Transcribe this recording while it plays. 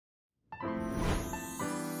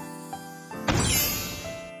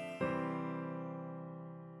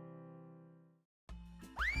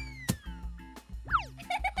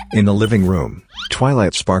In the living room,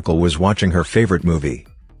 Twilight Sparkle was watching her favorite movie.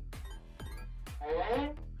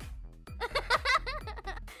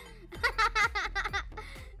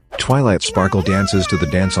 Twilight Sparkle dances to the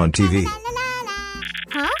dance on TV.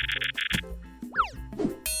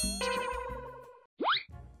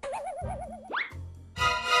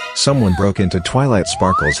 Someone broke into Twilight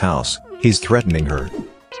Sparkle's house. He's threatening her.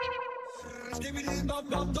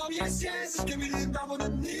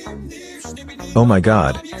 Oh my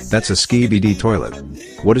god, that's a Skibidi Toilet.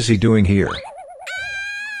 What is he doing here?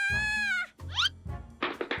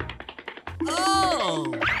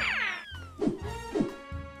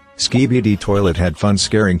 Skibidi Toilet had fun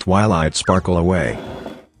scaring Twilight Sparkle away.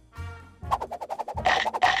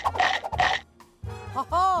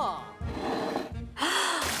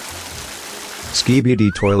 Skibidi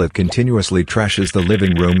Toilet continuously trashes the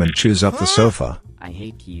living room and chews up the sofa. I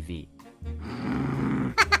hate TV.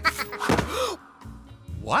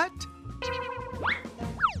 What?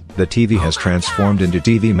 The TV has transformed into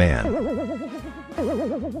TV Man.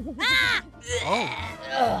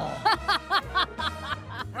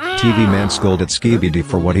 TV Man scolded Skibidi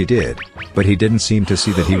for what he did, but he didn't seem to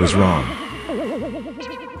see that he was wrong.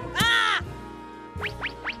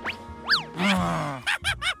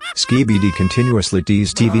 Skibidi continuously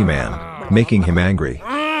teased TV Man, making him angry.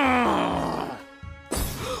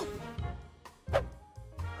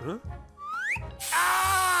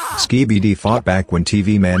 Skibidi fought back when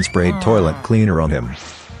TV Man sprayed toilet cleaner on him.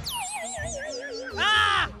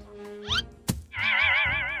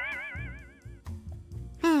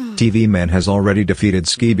 TV Man has already defeated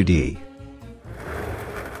Skibidi.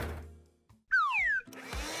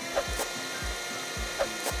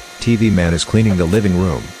 TV Man is cleaning the living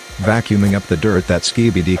room, vacuuming up the dirt that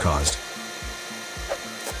Skibidi caused.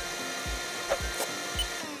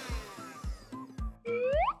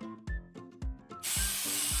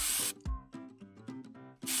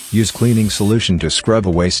 Use cleaning solution to scrub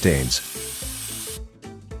away stains.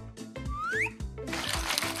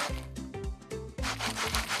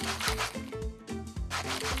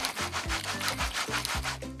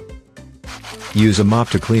 Use a mop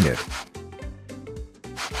to clean it.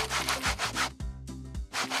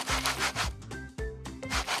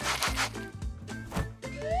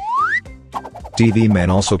 TV Man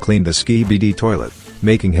also cleaned the Skibidi Toilet,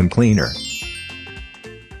 making him cleaner.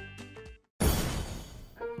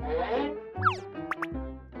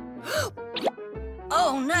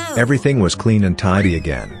 Oh no! Everything was clean and tidy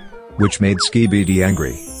again, which made Skibidi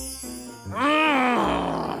angry.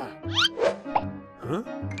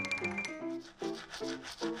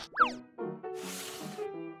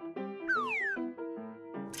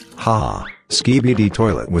 Ha! Skibidi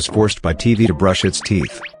Toilet was forced by TV to brush its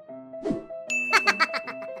teeth.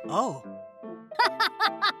 Oh.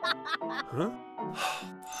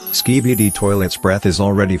 Skibidi Toilet's breath is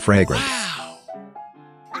already fragrant.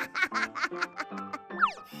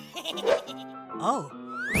 Oh.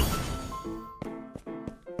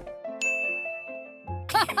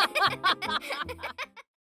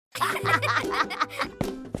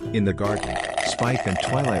 In the garden, Spike and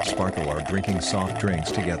Twilight Sparkle are drinking soft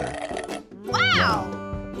drinks together. Wow!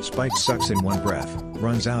 Spike sucks in one breath,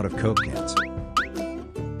 runs out of Coke cans.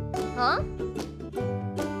 Huh?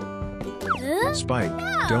 Spike,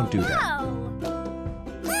 don't do that.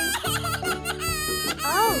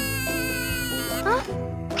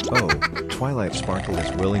 Oh, Twilight Sparkle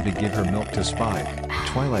is willing to give her milk to Spike.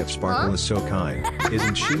 Twilight Sparkle is so kind,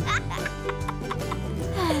 isn't she?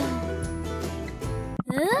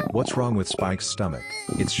 What's wrong with Spike's stomach?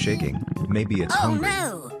 It's shaking, maybe it's hungry.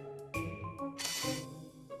 No!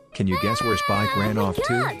 Can you guess where Spike ran off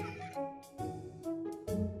to?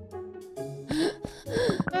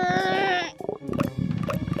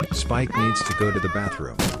 Spike needs to go to the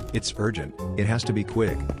bathroom. It's urgent, it has to be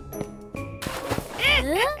quick.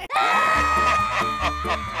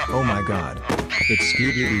 Oh my god. It's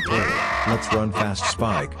Skibidi Toilet. Let's run fast,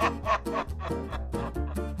 Spike.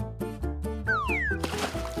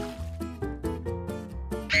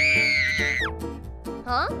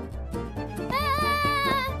 Huh?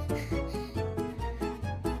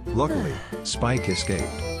 Luckily, Spike escaped.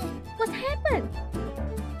 What happened?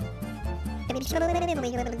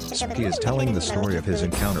 Spike is telling the story of his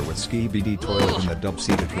encounter with Skibidi Toilet in the dub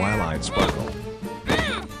seat of Twilight Sparkle.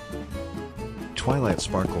 Twilight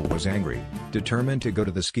Sparkle was angry, determined to go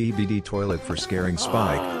to the Skibidi Toilet for scaring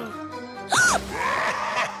Spike.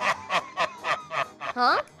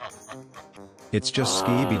 Huh? It's just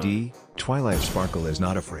Skibidi. Twilight Sparkle is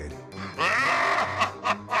not afraid.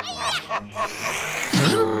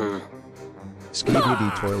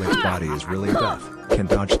 Skibidi Toilet's body is really tough, can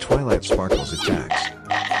dodge Twilight Sparkle's attacks.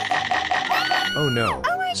 Oh no,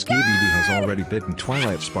 Skibidi has already bitten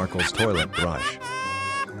Twilight Sparkle's toilet brush.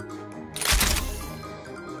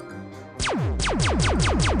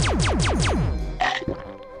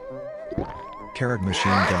 Carrot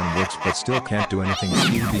machine gun works but still can't do anything.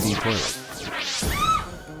 Skibidi Toilet.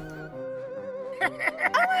 Oh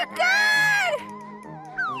my god!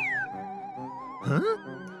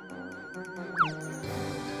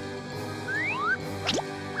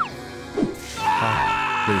 Huh?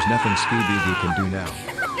 There's nothing Skibidi can do now.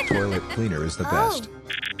 Toilet cleaner is the best.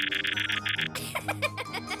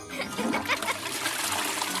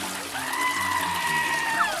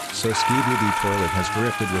 So Skibidi Toilet has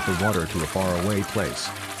drifted with the water to a faraway place.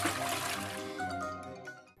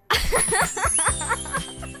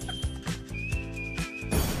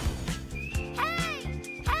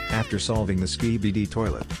 After solving the Skibidi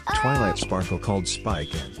Toilet, Twilight Sparkle called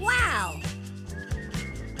Spike in. Wow!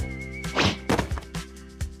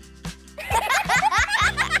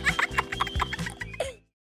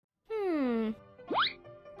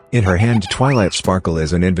 In her hand, Twilight Sparkle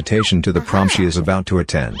is an invitation to the prom she is about to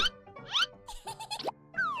attend.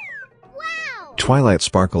 Wow! Twilight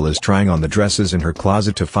Sparkle is trying on the dresses in her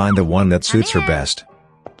closet to find the one that suits her best.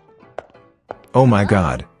 Oh my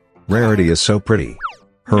god! Rarity is so pretty.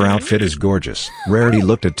 Her outfit is gorgeous. Rarity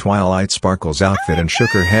looked at Twilight Sparkle's outfit and shook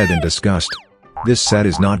her head in disgust. This set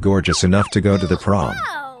is not gorgeous enough to go to the prom.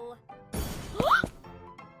 Wow!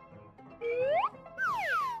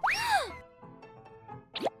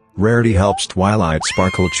 Rarity helps Twilight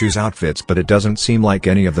Sparkle choose outfits, but it doesn't seem like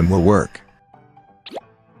any of them will work.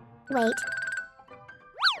 Wait.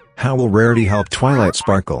 How will Rarity help Twilight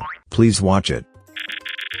Sparkle? Please watch it.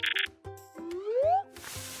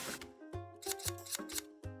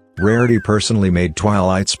 Rarity personally made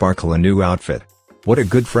Twilight Sparkle a new outfit. What a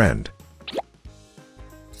good friend.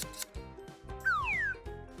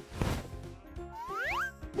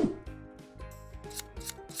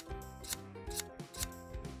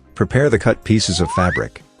 Prepare the cut pieces of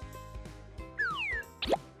fabric.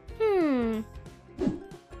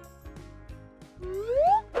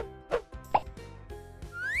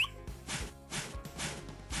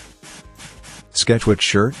 Sketch which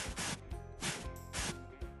shirt?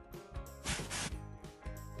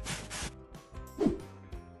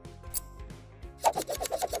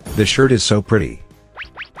 The shirt is so pretty.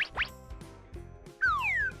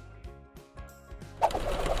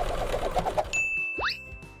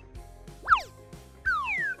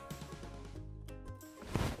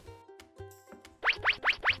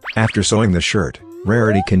 After sewing the shirt,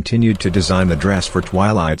 Rarity continued to design the dress for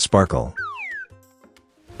Twilight Sparkle.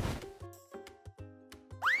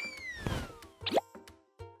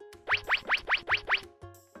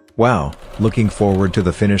 Wow, looking forward to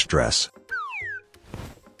the finished dress.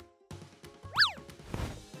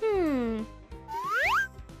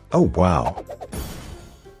 Oh wow.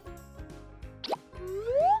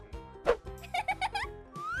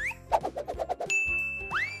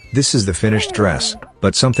 This is the finished dress,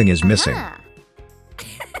 but something is missing.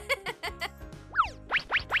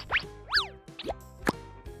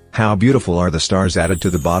 How beautiful are the stars added to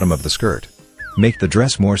the bottom of the skirt. Make the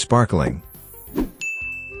dress more sparkling.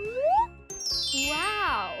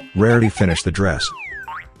 Wow! Rarity finished the dress.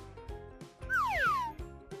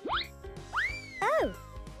 Oh!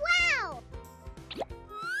 Wow!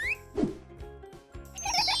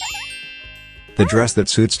 The dress that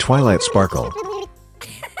suits Twilight Sparkle.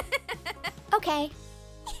 Okay.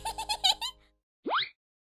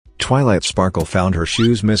 Twilight Sparkle found her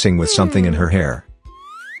shoes missing with something in her hair.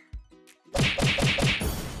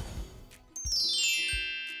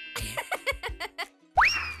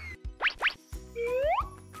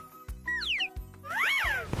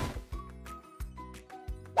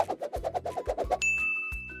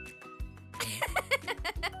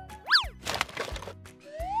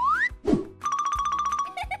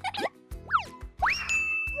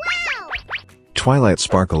 Twilight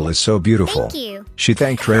Sparkle is so beautiful. Thank you. She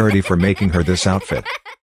thanked Rarity for making her this outfit.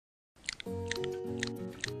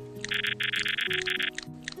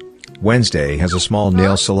 Wednesday has a small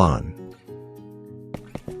nail salon.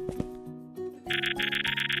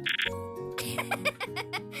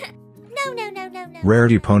 No.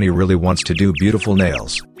 Rarity Pony really wants to do beautiful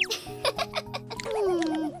nails.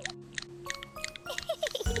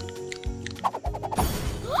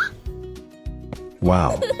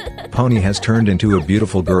 Wow. Pony has turned into a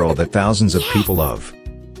beautiful girl that thousands of people love.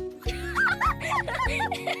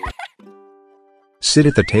 Sit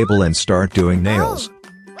at the table and start doing nails.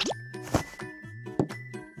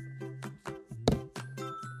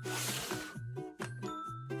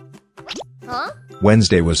 Huh?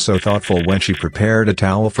 Wednesday was so thoughtful when she prepared a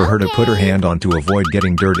towel for her to put her hand on to avoid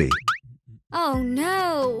getting dirty. Oh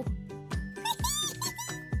no!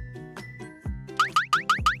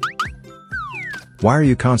 Why are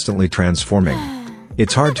you constantly transforming?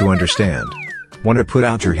 It's hard to understand. Want to put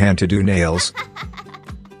out your hand to do nails?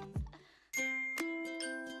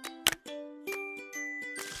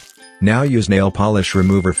 Now use nail polish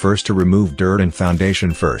remover first to remove dirt and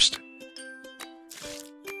foundation first.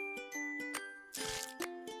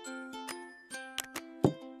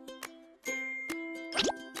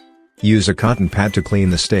 Use a cotton pad to clean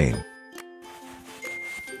the stain.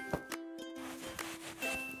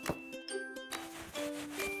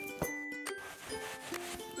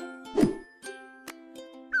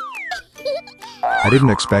 I didn't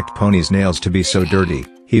expect Pony's nails to be so dirty.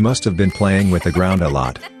 He must have been playing with the ground a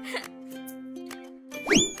lot.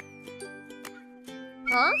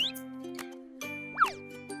 Huh?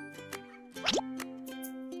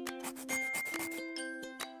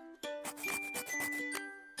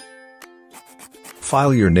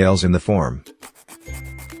 File your nails in the form.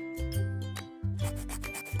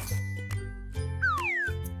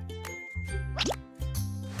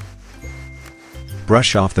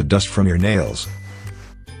 Brush off the dust from your nails.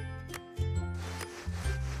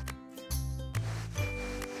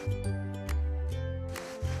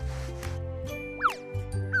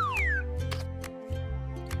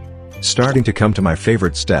 Starting to come to my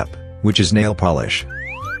favorite step, which is nail polish.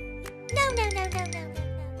 No, no, no, no, no,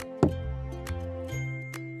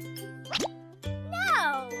 no,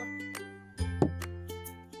 no!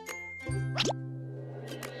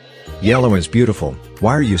 Yellow is beautiful.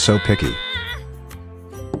 Why are you so picky?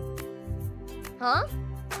 Huh?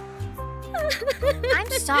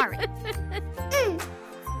 I'm sorry.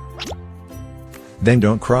 Then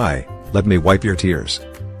don't cry. Let me wipe your tears.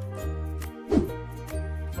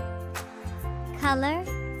 Color?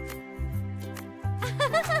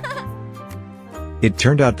 It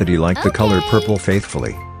turned out that he liked the color purple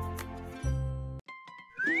faithfully.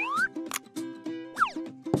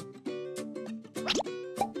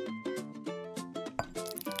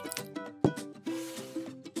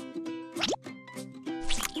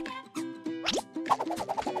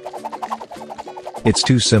 It's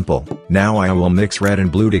too simple. Now I will mix red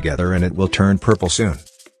and blue together and it will turn purple soon.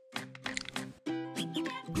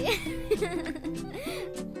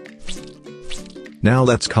 Now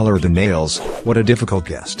let's color the nails. What a difficult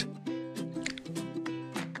guest.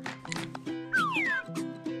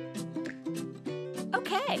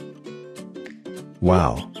 Okay.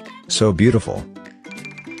 Wow. So beautiful.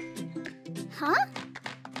 Huh?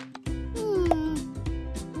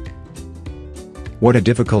 What a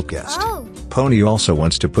difficult guest. Oh. Pony also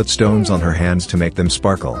wants to put stones on her hands to make them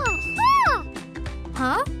sparkle.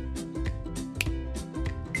 Huh?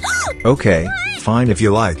 Okay, fine if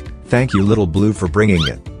you like. Thank you Little Blue for bringing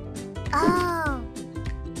it. Oh.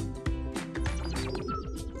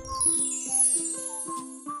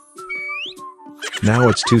 Now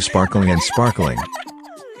it's too sparkling and sparkling.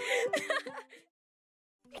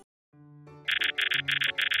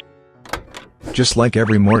 Just like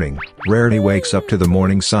every morning, Rarity wakes up to the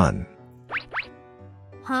morning sun.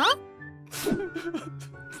 Huh?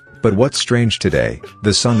 But what's strange today,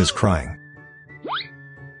 the sun is crying.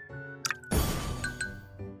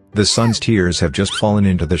 The sun's tears have just fallen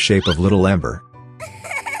into the shape of little Ember.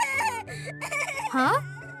 Huh?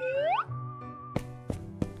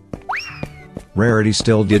 Rarity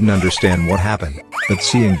still didn't understand what happened, but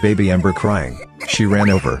seeing baby Ember crying, she ran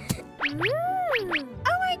over. Oh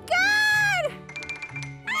my god!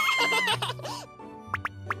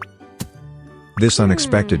 This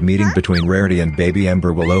unexpected meeting between Rarity and baby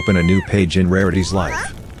Ember will open a new page in Rarity's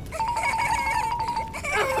life.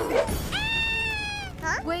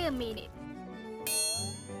 Wait a minute.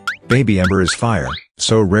 Baby Ember is fire,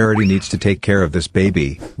 so Rarity needs to take care of this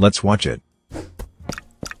baby. Let's watch it.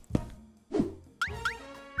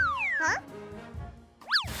 Huh?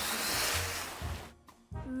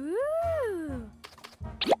 Ooh.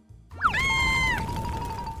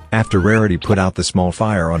 After Rarity put out the small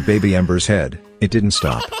fire on baby Ember's head, it didn't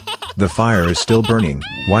stop. The fire is still burning.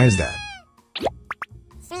 Why is that?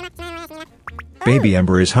 Baby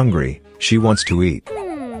Ember is hungry. She wants to eat.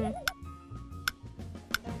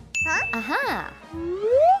 Huh? Uh-huh.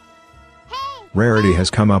 Rarity has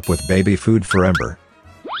come up with baby food for Ember.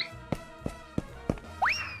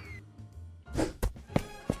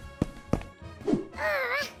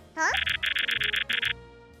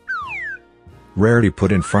 Rarity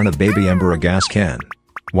put in front of baby Ember a gas can.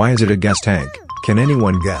 Why is it a gas tank? Can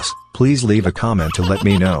anyone guess? Please leave a comment to let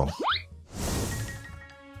me know.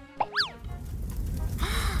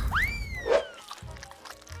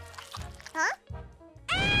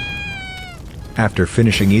 After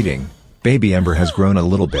finishing eating, baby Ember has grown a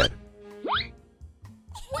little bit.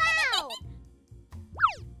 Wow!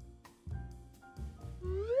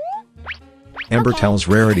 Ember tells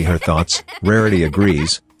Rarity her thoughts. Rarity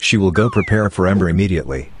agrees. She will go prepare for Ember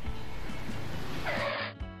immediately.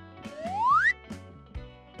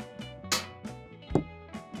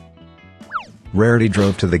 Rarity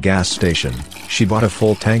drove to the gas station. She bought a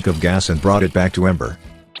full tank of gas and brought it back to Ember.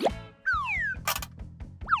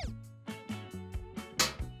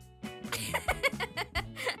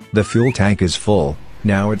 The fuel tank is full.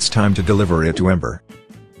 Now it's time to deliver it to Ember.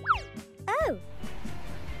 Oh!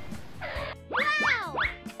 Wow!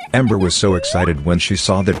 Ember was so excited when she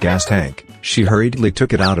saw that gas tank, she hurriedly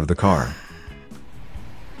took it out of the car.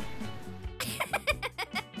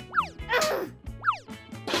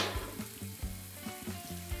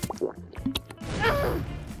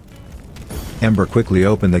 Ember quickly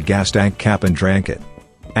opened the gas tank cap and drank it.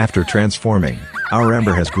 After transforming, our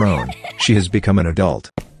Ember has grown. She has become an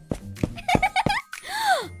adult.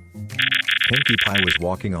 Pinkie Pie was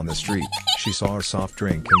walking on the street. She saw a soft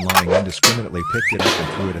drink and lying indiscriminately picked it up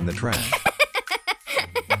and threw it in the trash.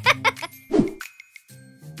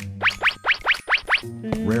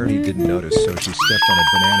 Rarity didn't notice, so she stepped on a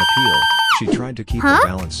banana peel. She tried to keep her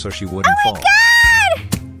balance so she wouldn't fall.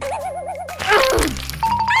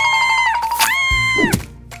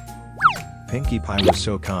 Pinkie Pie was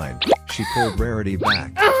so kind. She pulled Rarity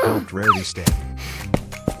back, helped Rarity stand.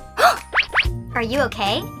 Are you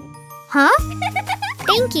okay? Huh?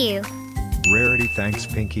 Thank you. Rarity thanks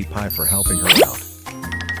Pinkie Pie for helping her out.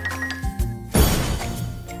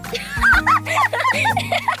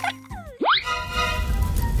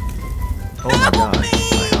 Oh my god,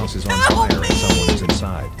 my house is on fire and someone is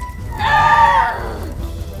inside.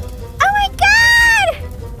 Oh my god!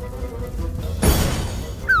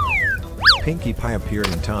 Pinkie Pie appeared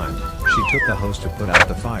in time. She took the hose to put out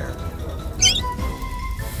the fire.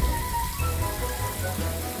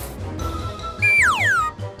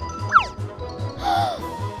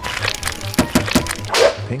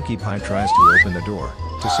 Pinkie Pie tries to open the door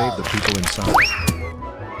to save the people inside.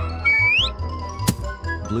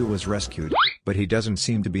 Blue was rescued, but he doesn't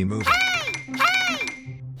seem to be moving.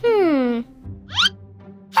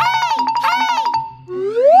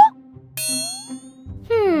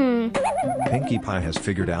 Pinkie Pie has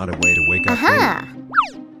figured out a way to wake up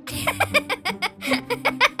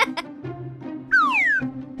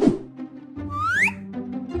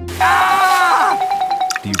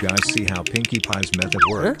Do you guys see how Pinkie Pie's method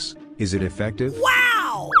works? Is it effective?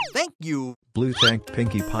 Wow! Thank you. Blue thanked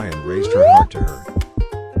Pinkie Pie and raised her heart to her.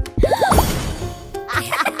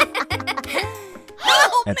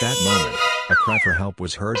 At that moment, a cry for help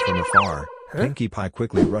was heard from afar. Pinkie Pie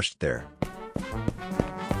quickly rushed there.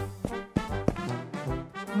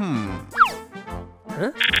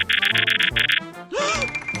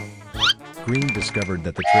 Green discovered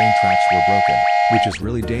that the train tracks were broken, which is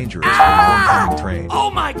really dangerous for an oncoming train. Oh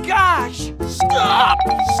my gosh! Stop!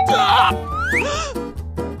 Stop!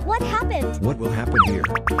 What happened? What will happen here?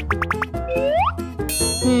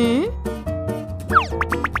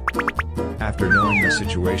 After knowing the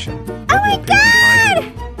situation, what will Pinkie Pie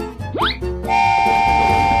do?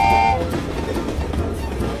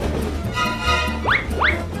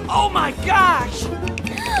 Oh my gosh!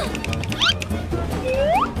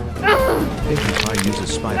 Pinkie Pie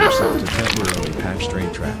uses spider silk to temporarily patch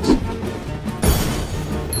train tracks.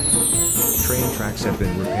 Train tracks have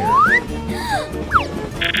been repaired.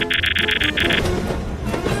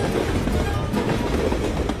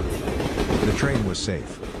 The train was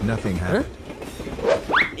safe. Nothing happened.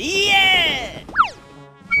 Yeah!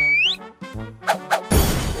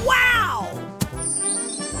 Wow!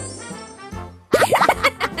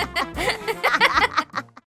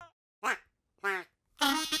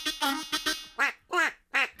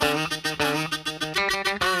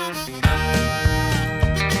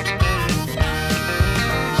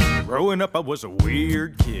 Growing up, I was a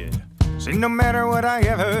weird kid. See, no matter what I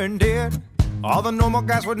ever did, all the normal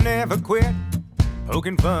guys would never quit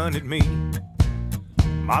poking fun at me.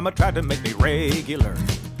 Mama tried to make me regular.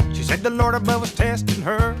 She said the Lord above was testing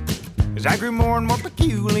her as I grew more and more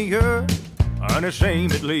peculiar,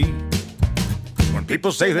 unashamedly. When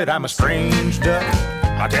people say that I'm a strange duck,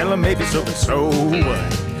 I tell them maybe so, but so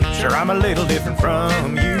what? Sure, I'm a little different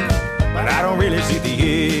from you, but I don't really see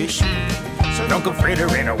the issue. So don't go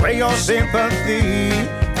frittering away your sympathy.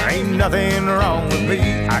 There ain't nothing wrong with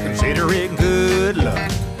me. I consider it good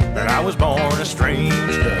luck that I was born a strange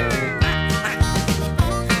duck.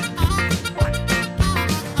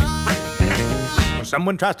 When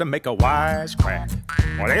someone tries to make a wisecrack,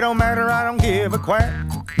 well, they don't matter, I don't give a quack.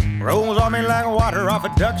 rolls on me like water off a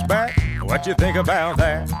duck's back. What you think about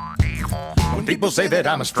that? When people say that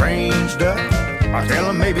I'm a strange duck, I tell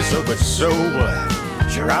them maybe so, but so what?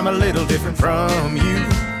 Sure, I'm a little different from you,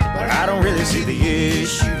 but I don't really see the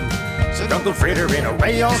issue. So don't go frittering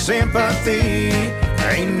away your sympathy.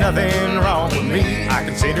 There ain't nothing wrong with me. I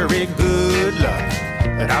consider it good luck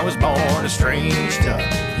that I was born a strange duck.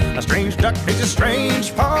 A strange duck is a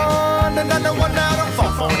strange pond, and another one out of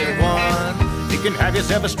 441. You can have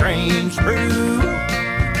yourself a strange brew,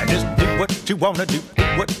 and just do what you wanna do,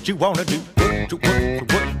 what you wanna do,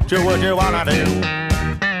 what you wanna do.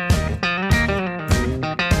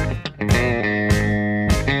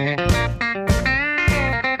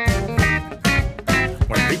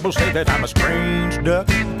 People say that I'm a strange duck,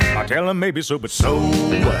 I tell them maybe so, but so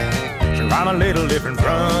what? Sure, I'm a little different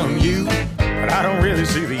from you, but I don't really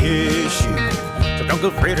see the issue. So don't go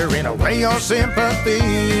frittering away your sympathy.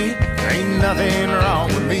 There ain't nothing wrong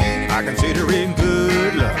with me. I consider it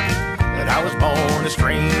good luck that I was born a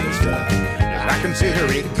strange duck. I consider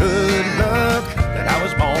it good luck that I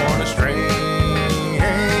was born a strange.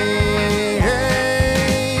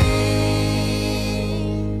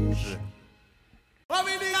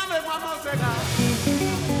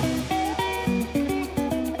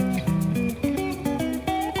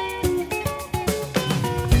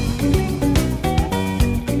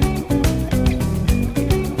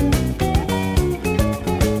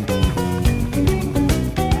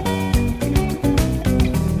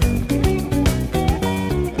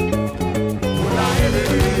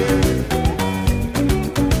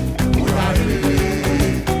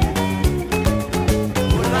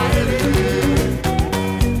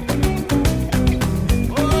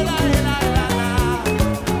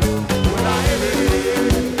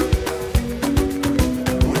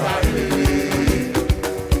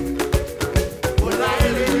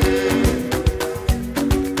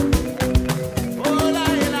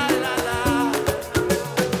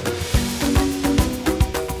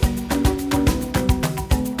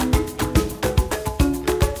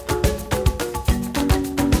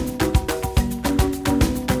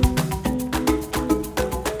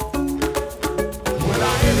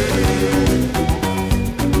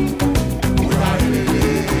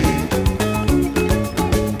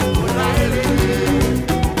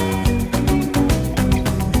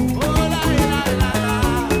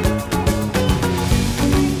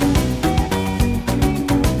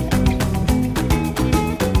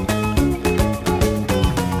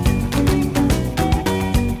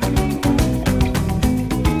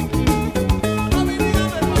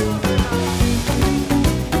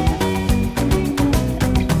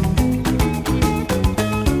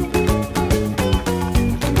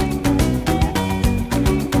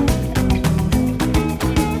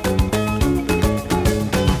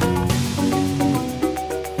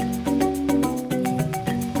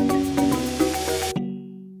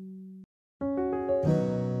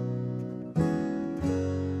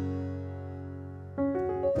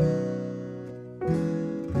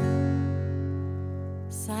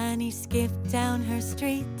 Skipped down her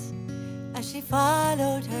street as she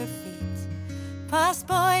followed her feet. Past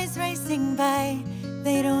boys racing by,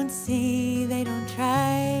 they don't see, they don't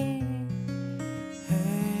try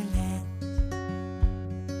her land.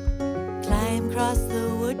 Climb across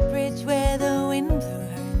the wood bridge where the wind blew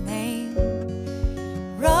her name.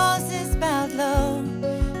 Roses bowed low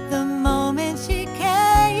the moment she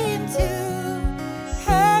came to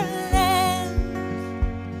her land.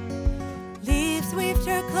 Leaves weaved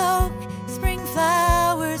her cloak, spring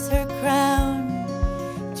flowers her crown.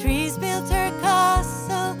 Trees built her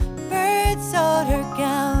castle, birds sewed her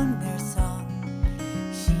gown. Their song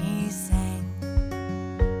she sang,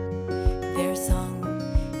 their song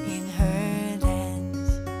in her land.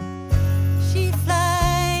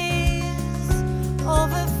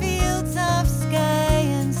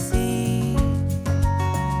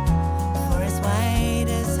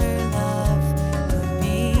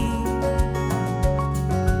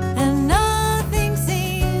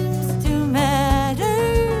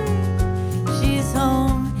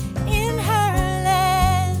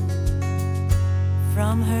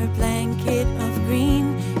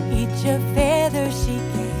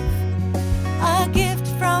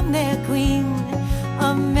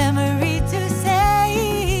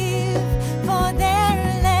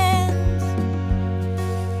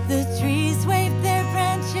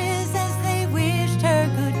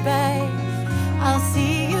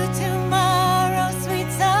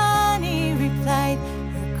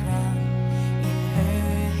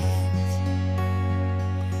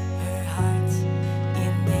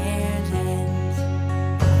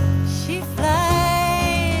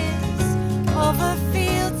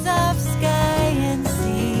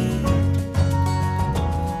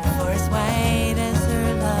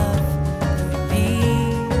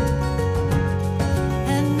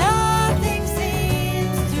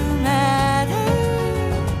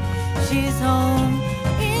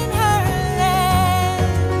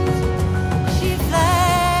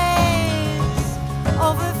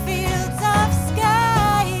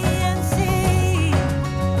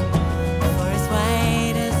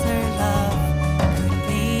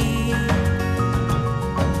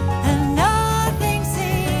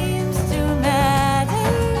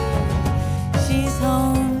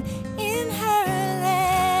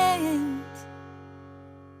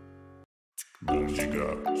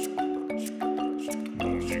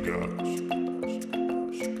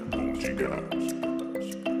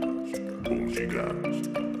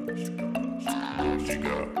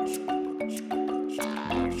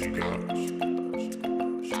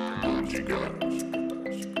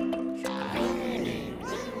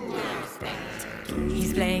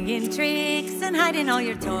 He's playing tricks and hiding all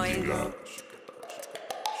your toys.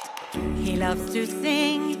 He loves to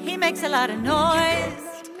sing, he makes a lot of noise.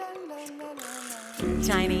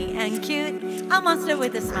 Tiny and cute, a monster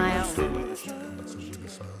with a smile.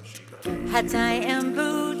 Hat, tie, and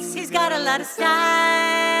boots, he's got a lot of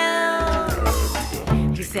style.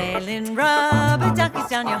 He's sailing rubber duckies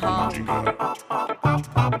down your hall.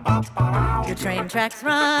 Your train tracks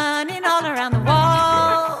running all around the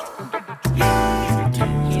wall.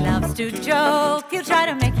 He loves to joke, he'll try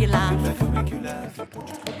to make you laugh.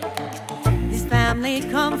 His family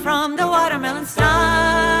come from the watermelon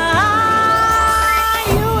star.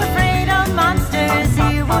 You afraid of monsters,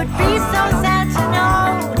 he would be so sad to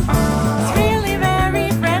know. He's really very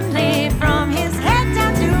friendly from his head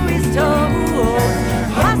down to his toes.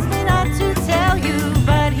 He asked me not to tell you,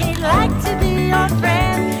 but he'd like to be your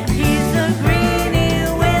friend. He's a greeny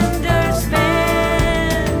winter span.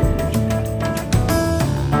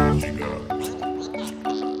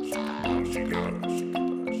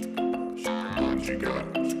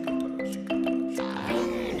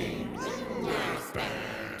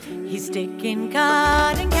 He's sticking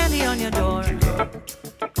cotton candy on your door.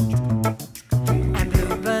 And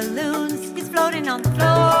blue balloons, he's floating on the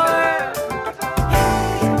floor.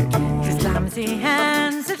 His clumsy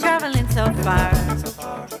hands are traveling so far.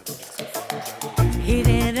 He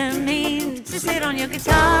didn't mean to sit on your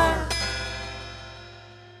guitar.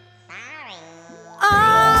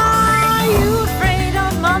 Are you afraid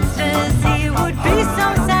of monsters? He would be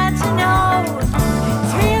so sad to know.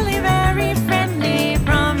 He's really very friendly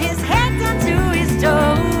from his head down to his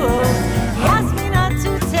toes. He asked me not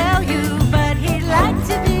to tell you, but he'd like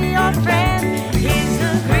to be your friend. He's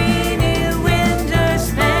a greeny winter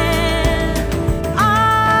span.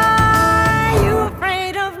 Are you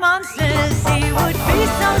afraid of monsters? He would be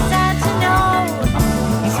so sad to know.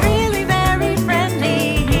 He's really very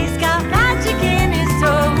friendly. He's got magic in his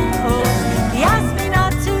toes. He asked me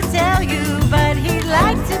not to tell you, but he'd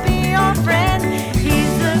like to be your friend.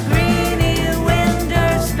 He's a greeny winter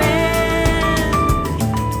span.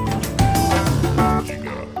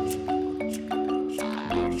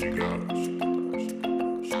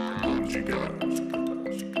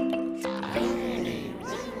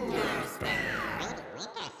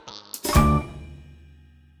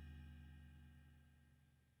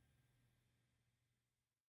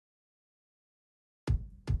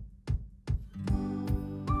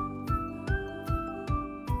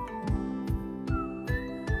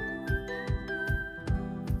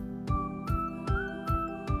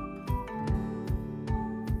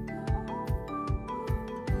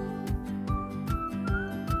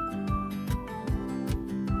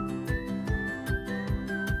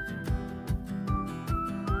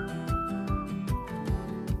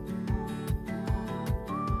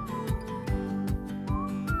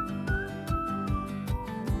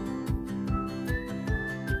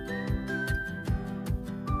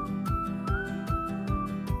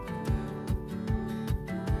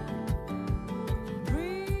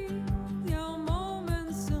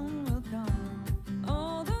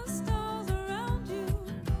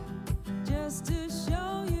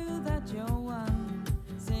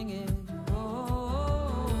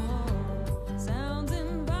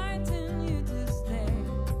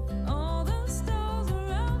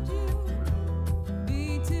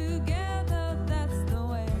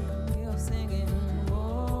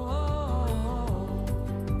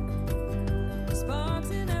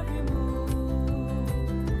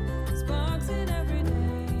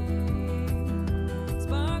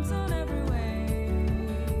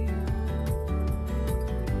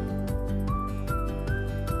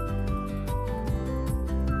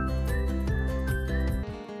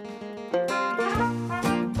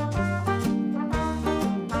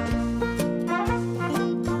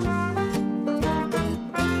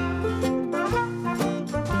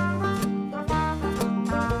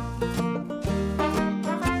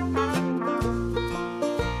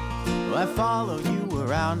 I followed you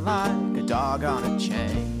around like a dog on a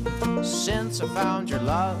chain. Since I found your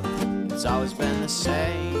love, it's always been the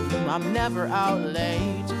same. I'm never out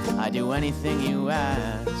late, I do anything you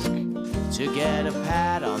ask to get a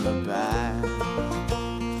pat on the back.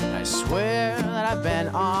 I swear that I've been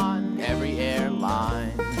on every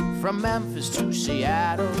airline, from Memphis to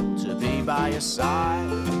Seattle, to be by your side.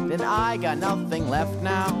 Then I got nothing left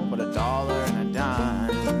now but $1 and a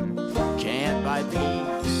dime. Can't buy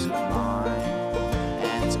peace of mind,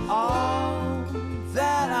 and all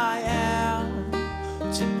that I am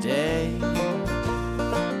today.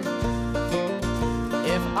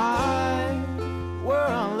 If I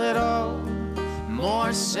were a little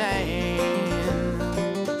more sane,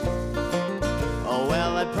 oh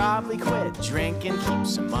well, I'd probably quit drinking, keep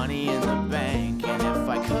some money in the bank. And if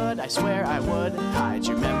I could, I swear I would hide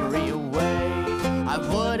your memory away. I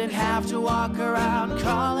wouldn't have to walk around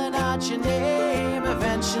calling out your name.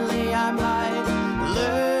 Eventually I might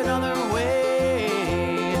learn other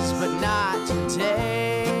ways, but not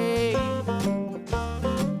today.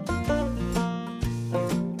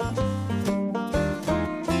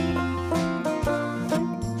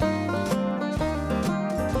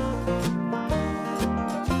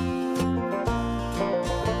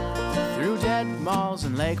 Through dead malls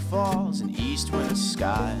and lake falls and east winter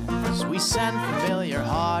skies, we send familiar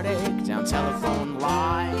heartache down telephone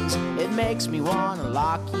lines. It makes me wanna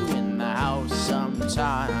lock you in the house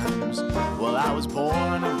sometimes. Well, I was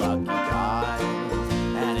born a lucky guy,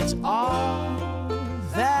 and it's all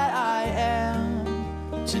that I am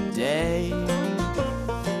today.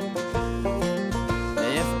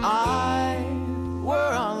 If I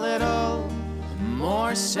were a little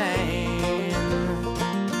more sane,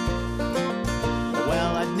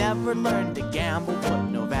 well, I'd never learn to gamble, put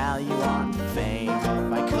no value on fame.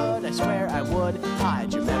 If I could, I swear I would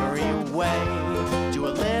hide your memory away. Do a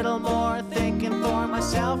little more thinking for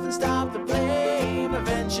myself and stop the blame.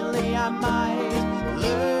 Eventually I might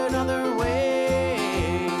learn other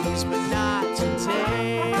ways, but not today.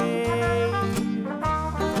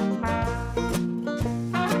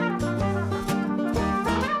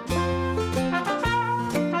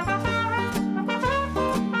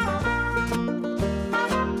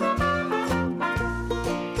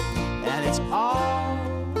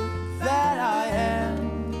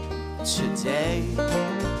 Today,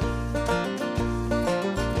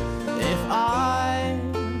 if I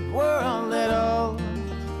were a little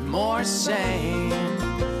more sane,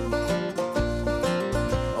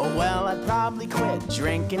 oh well, I'd probably quit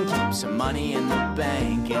drinking, keep some money in the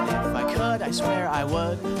bank. And if I could, I swear I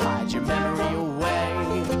would hide your memory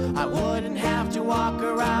away. I wouldn't have to walk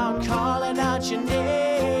around calling out your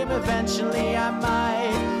name. Eventually I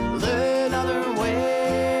might learn other ways.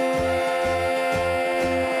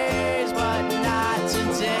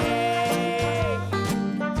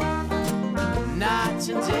 Not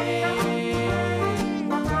today,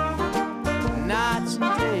 not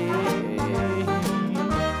today.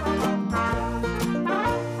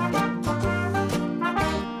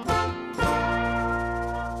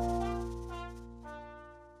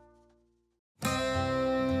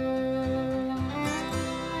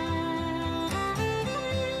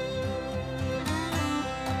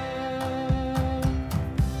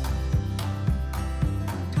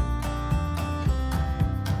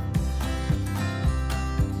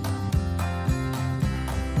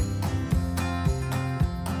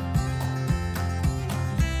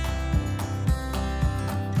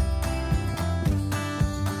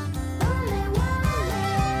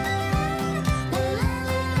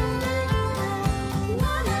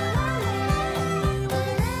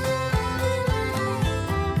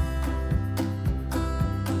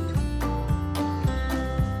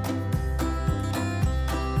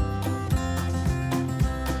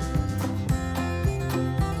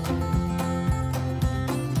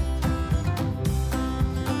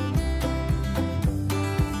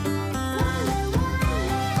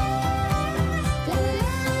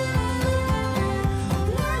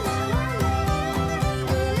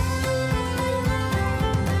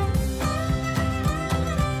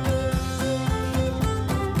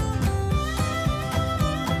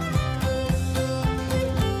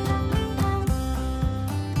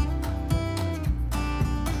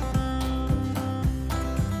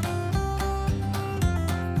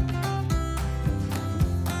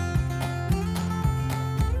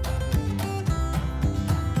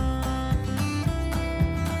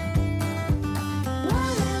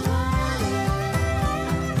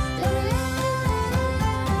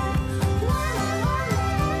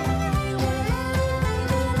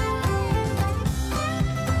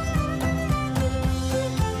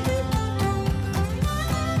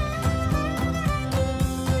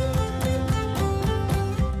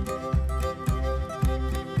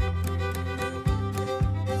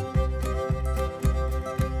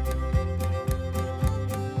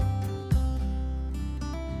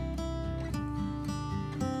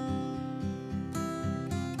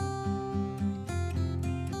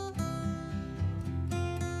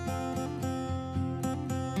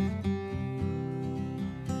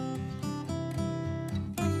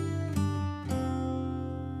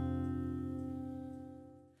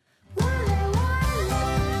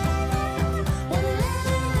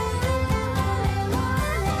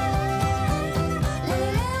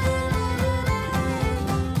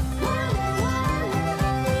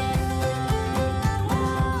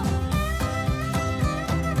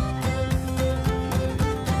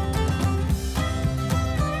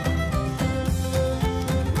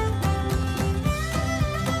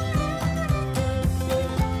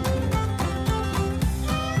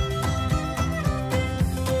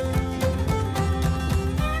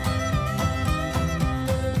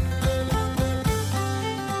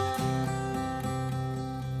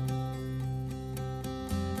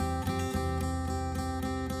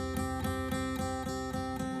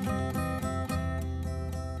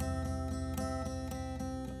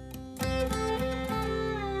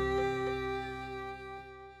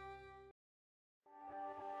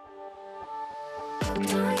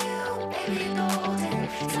 Hooked on you, baby, golden.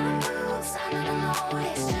 Time moves, I never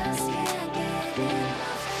notice, just can't get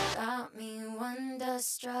enough. Got me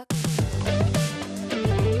wonderstruck.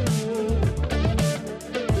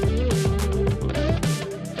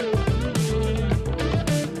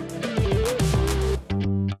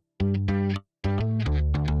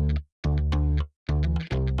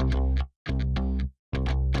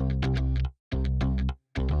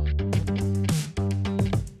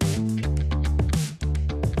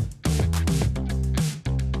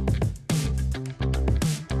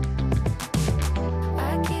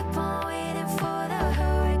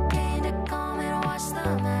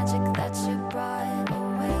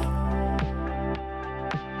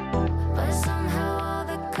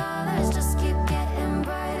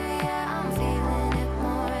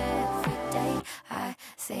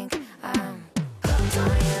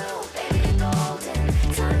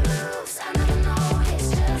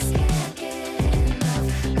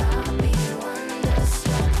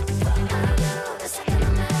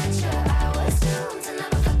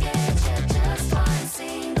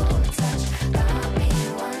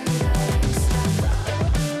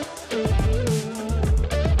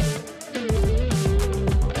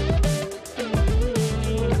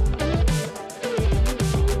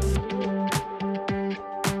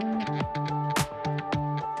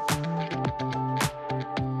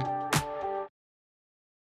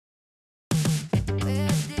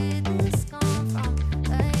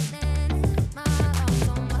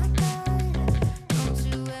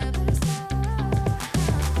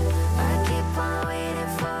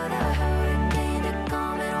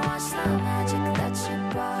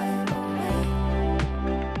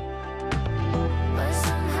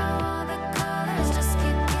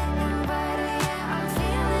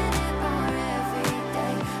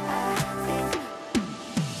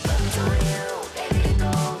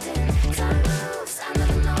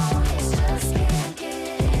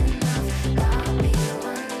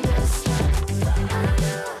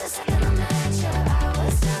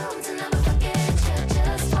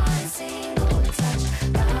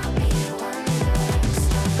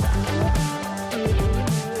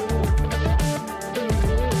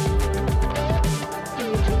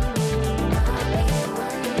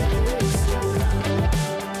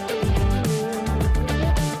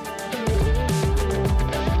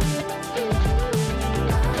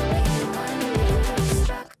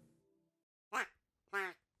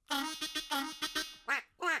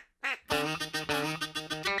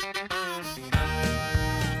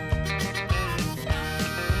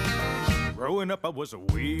 Growing up, I was a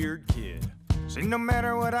weird kid. See, no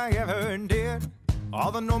matter what I ever did,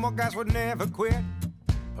 all the normal guys would never quit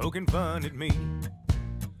poking fun at me.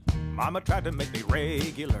 Mama tried to make me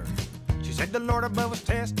regular. She said the Lord above was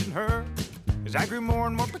testing her as I grew more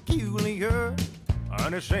and more peculiar,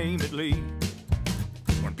 unashamedly.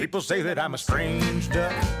 When people say that I'm a strange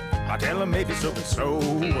duck, I tell them maybe so, but so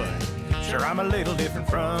what? Sure, I'm a little different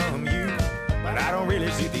from you, but I don't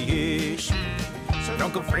really see the issue. So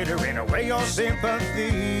don't go frittering away your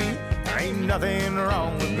sympathy. There ain't nothing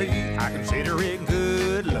wrong with me. I consider it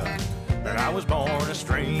good luck that I was born a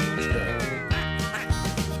strange duck.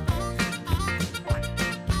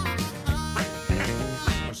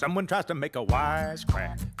 When someone tries to make a wise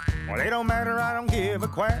crack, well, it don't matter, I don't give a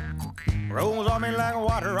quack. Rolls on me like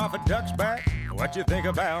water off a duck's back. What you think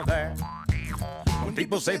about that? When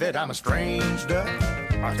people say that I'm a strange duck,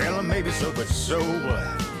 I tell them maybe so, but so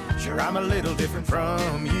what? Sure, I'm a little different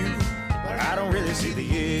from you, but I don't really see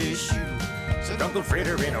the issue. So don't go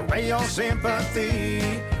frittering away your sympathy.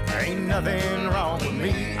 There ain't nothing wrong with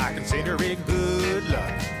me. I consider it good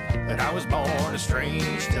luck that I was born a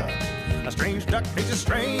strange duck. A strange duck is a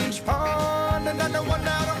strange pond, another one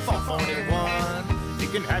out on 441. You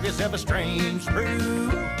can have yourself a strange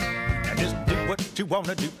brew, and just do what you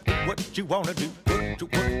wanna do, do what you wanna do, what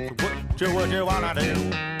you wanna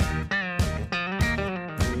do.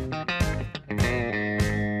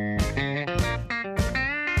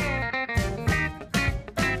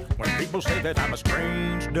 People say that I'm a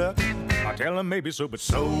strange duck, I tell them maybe so, but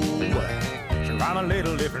so what? Sure, I'm a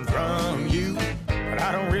little different from you, but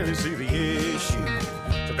I don't really see the issue.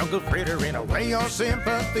 So don't go frittering away your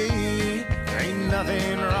sympathy. There ain't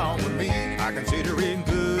nothing wrong with me. I consider it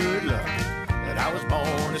good luck that I was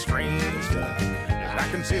born a strange duck. I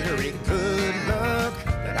consider it good luck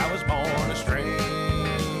that I was born a strange duck.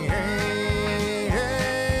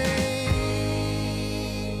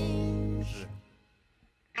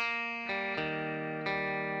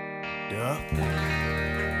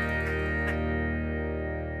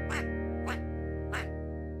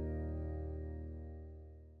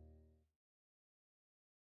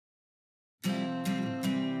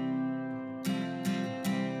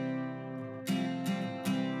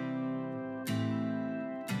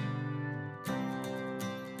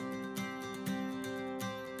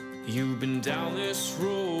 You've been down this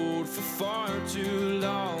road for far too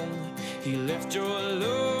long. He left your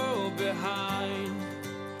love behind,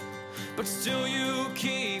 but still you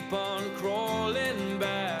keep on crawling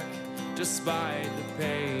back despite the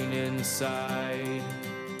pain inside.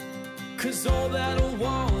 'Cause all that I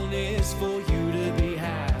want is for you to be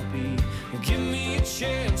happy. Give me a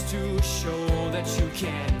chance to show that you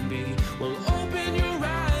can be. Well, open your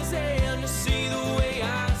eyes and see the way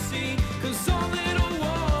I see. 'Cause all that I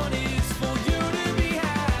want is for you to be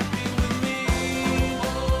happy with me.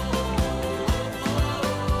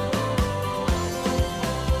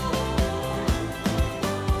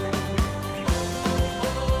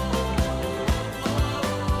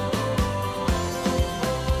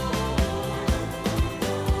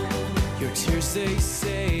 Your tears, they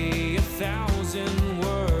say 1,000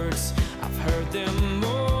 words. I've heard them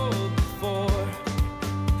all before.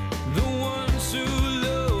 The ones who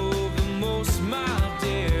love the most, my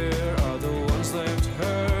dear, are the ones left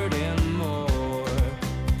hurting more.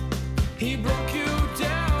 He broke you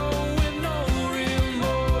down with no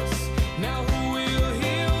remorse. Now who will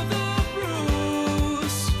heal the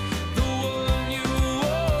bruise? The one you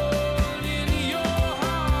want in your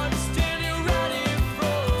heart, standing right in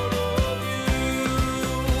front of you.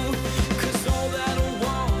 'Cause all that I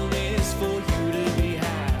want is for you to be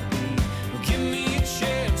happy. Give me a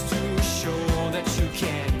chance to show that you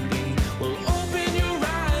can be. Well, open your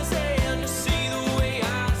eyes and see the way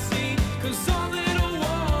I see. 'Cause all that I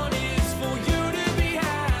want is for you to be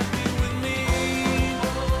happy with me.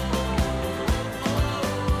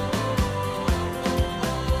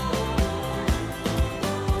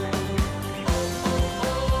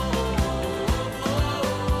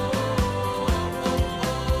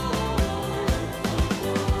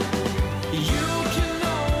 You can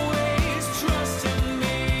always trust in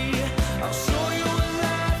me. I'll show you a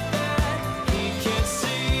life that he can't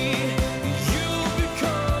see. You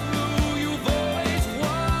become who you've always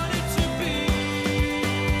wanted to be.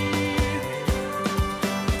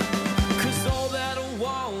 'Cause all that I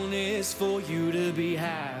want is for you to be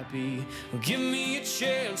happy. Give me a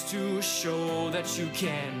chance to show that you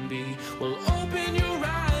can be. Well, open your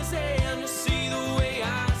eyes and see the way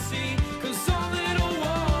I see. 'Cause all that I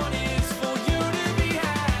want is for you to be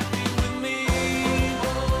happy with me.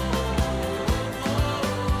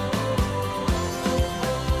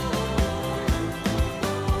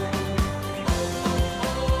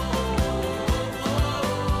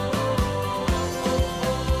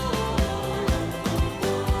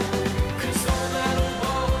 Cause all that I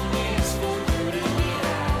want is for you to be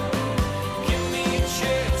happy. Give me a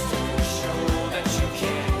chance to show that you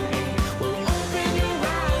can be. Well, open your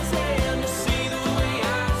eyes and see the way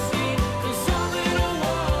I see. Cause all that I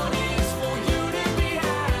want is for you to be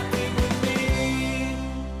happy with me.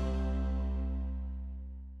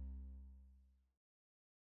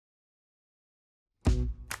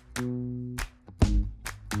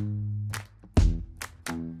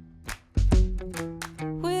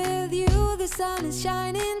 With you, the sun is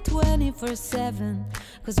shining 24/7.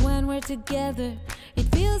 'Cause when we're together, it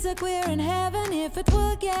feels like we're in heaven. If it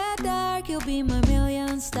will get dark, you'll be my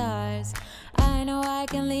million stars. I know I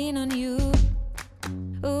can lean on you.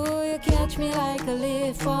 Oh, you catch me like a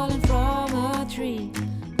leaf falling from a tree.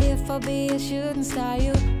 If I'll be a shooting star,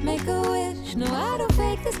 you make a wish. No, I don't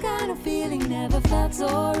fake this kind of feeling, never felt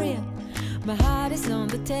so real. My heart is on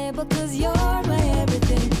the table 'cause you're my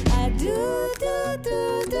everything. I do,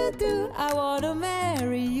 I wanna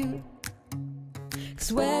marry you.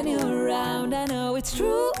 'Cause when you're around, I know it's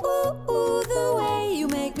true. The way you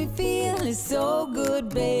make me feel is so good,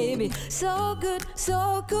 baby. So good,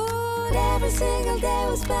 so good. Every single day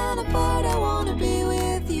we spend apart, I wanna be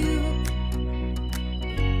with you.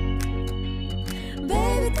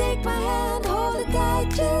 Baby, take my hand, hold it tight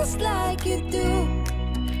just like you do.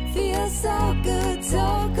 Feels so good, so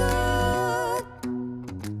good.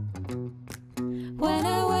 When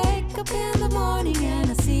I wake up in the morning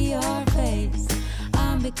and I see your face,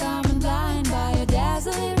 I'm becoming blind by your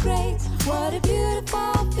dazzling grace. What a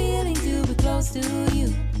beautiful feeling to be close to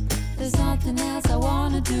you. There's nothing else I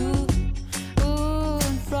wanna do. Ooh,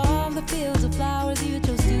 and from the fields of flowers you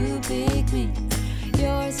chose to pick me.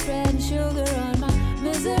 You're spreading sugar on my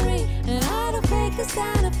misery. And I don't fake this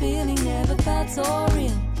kind of feeling, never felt so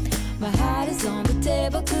real. My heart is on the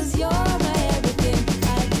table 'cause you're my everything.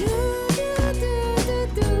 I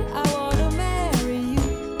do, I wanna marry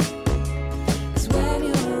you. 'Cause when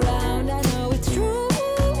you're around, I know it's true.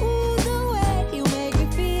 The way you make me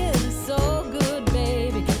feel is so good,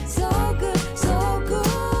 baby. So good, so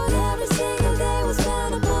good. Every single day we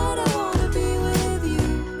spend apart, I wanna be with you.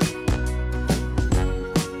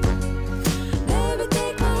 Baby,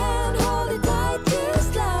 take my hand,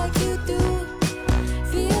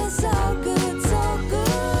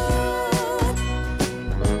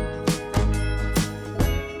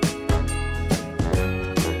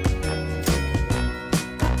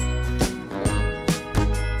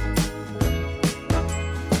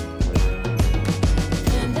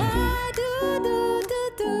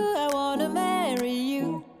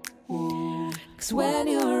 when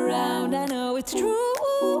you're around. I know it's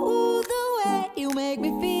true, the way you make me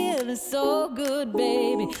feel is so good,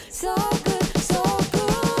 baby. So good, so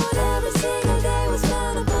good. Every single day was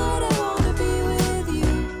fun, but I wanna be with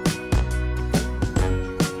you.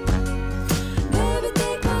 Baby,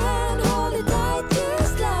 take my hand, hold it tight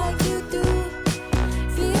just like you do.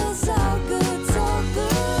 Feels so good, so good.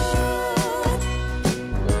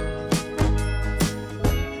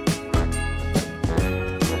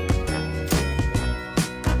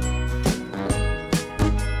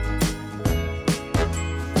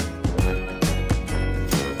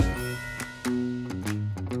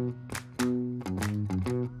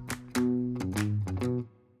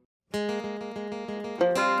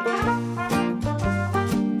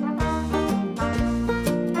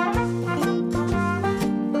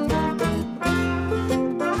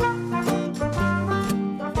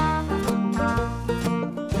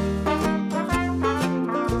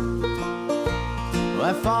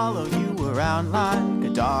 I follow you around like a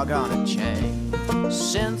dog on a chain.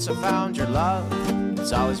 Since I found your love,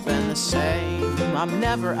 it's always been the same. I'm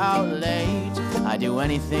never out late, I do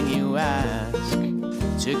anything you ask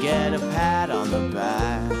to get a pat on the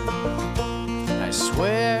back. I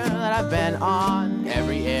swear that I've been on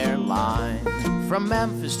every airline, from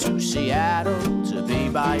Memphis to Seattle, to be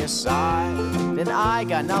by your side. Then I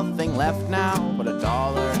got nothing left now but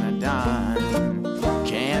 $1 and a dime.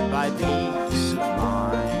 Can't buy peace of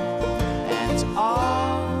mind, and it's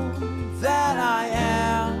all that I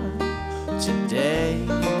am today.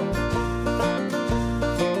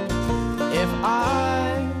 If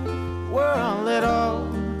I were a little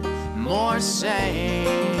more sane,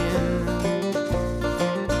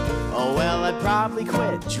 oh well, I'd probably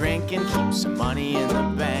quit drinking, keep some money in the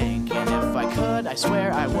bank. And if I could, I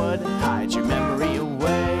swear I would hide your memory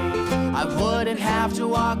away. I wouldn't have to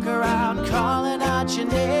walk around calling out your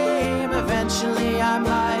name. Eventually I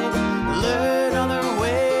might learn other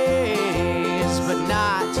ways, but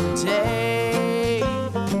not today.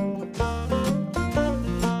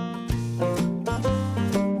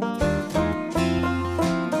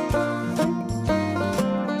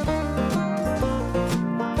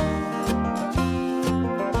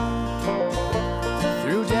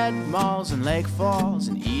 Through dead malls and lake falls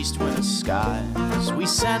and east winter skies, we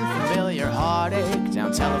send familiar heartache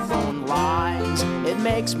down telephone lines. It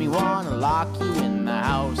makes me wanna lock you in the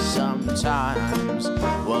house sometimes.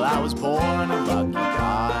 Well, I was born a lucky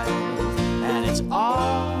guy, and it's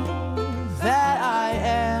all that I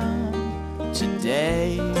am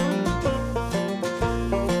today.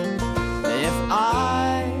 If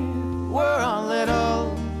I were a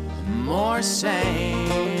little more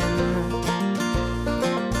sane,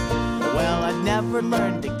 well, I'd never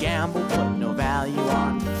learn to gamble, put no value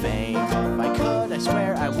on fame. If I could, I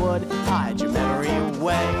swear I would hide your memory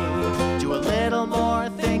away. Do a little more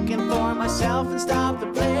thinking for myself and stop the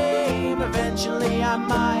blame. Eventually I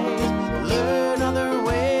might learn other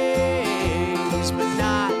ways, but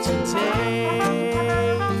not today.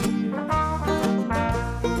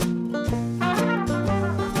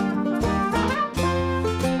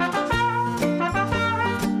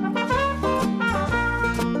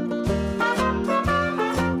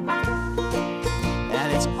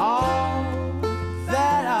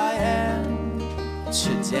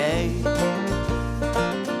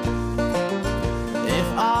 If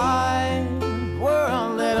I were a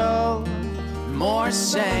little more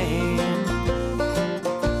sane,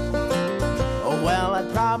 oh well, I'd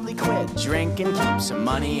probably quit drinking, keep some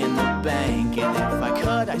money in the bank. And if I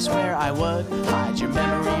could, I swear I would hide your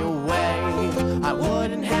memory away. I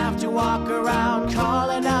wouldn't have to walk around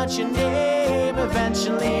calling out your name.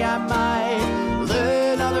 Eventually I might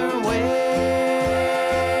learn other ways,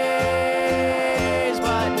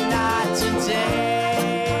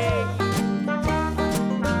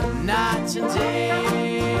 today,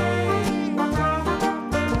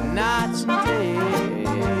 not today.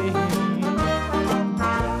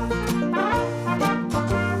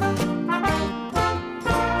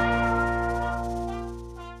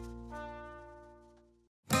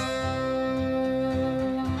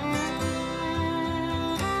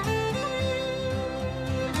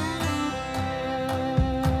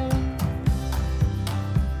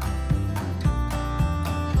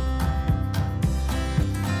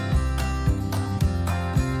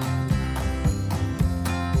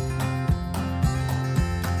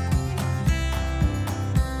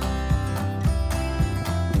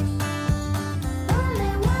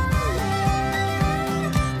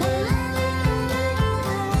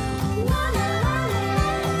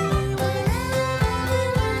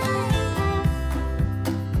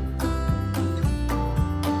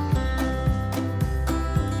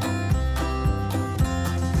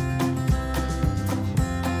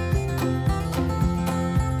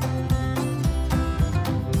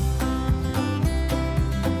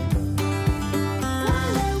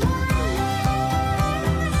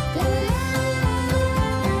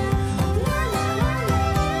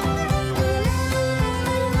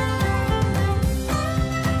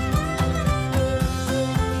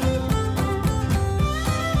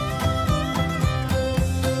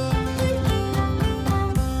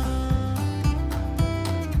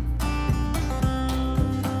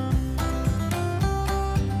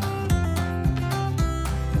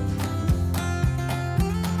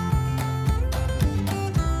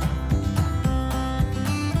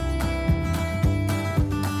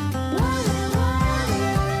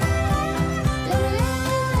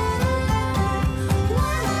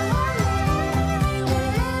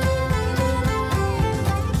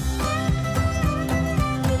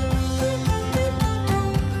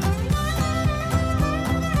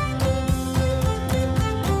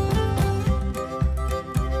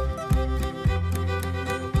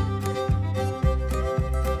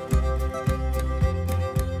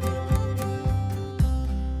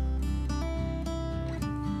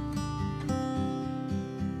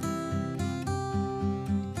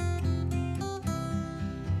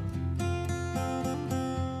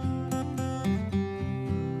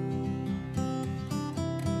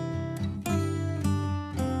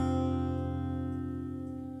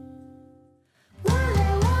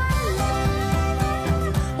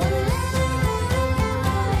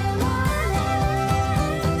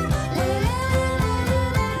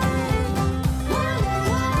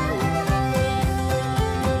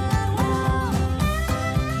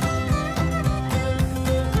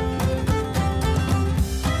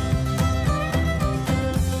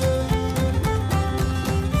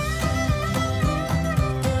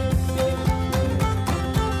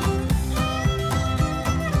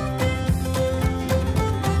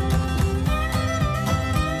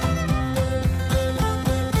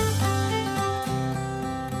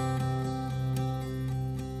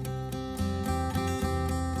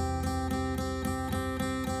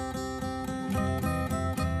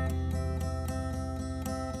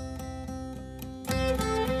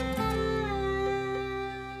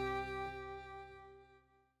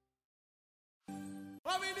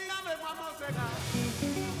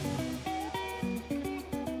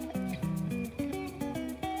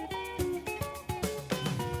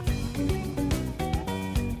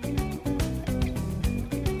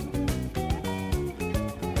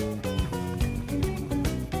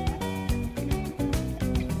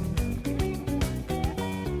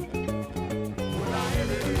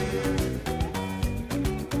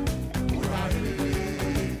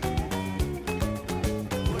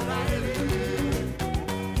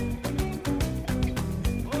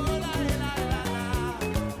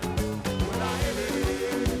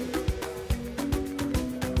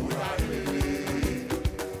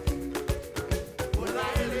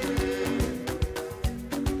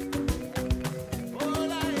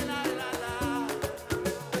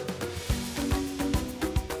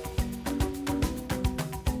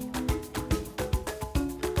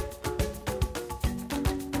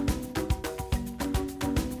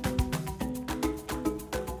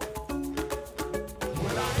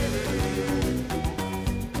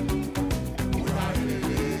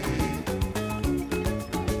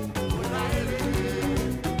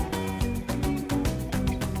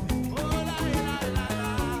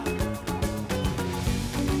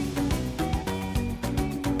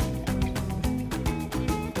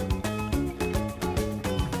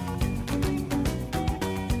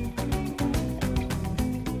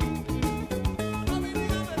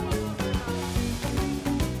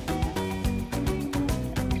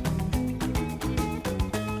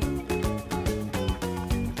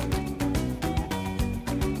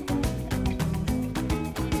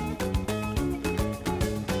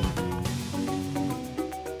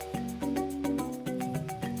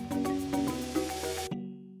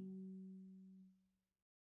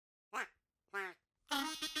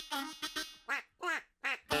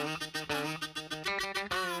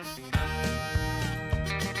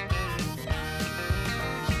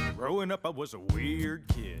 Growing up, I was a weird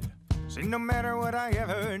kid. See, no matter what I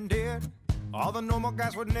ever did, all the normal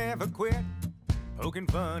guys would never quit poking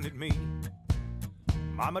fun at me.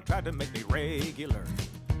 Mama tried to make me regular.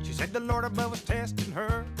 She said the Lord above was testing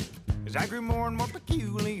her as I grew more and more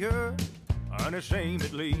peculiar,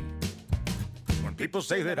 unashamedly. When people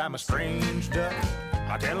say that I'm a strange duck,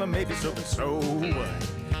 I tell them maybe so, but so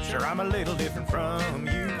what? Sure, I'm a little different from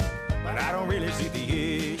you, but I don't really see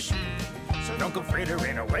the issue. So don't go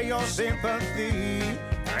frittering away your sympathy.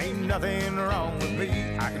 There ain't nothing wrong with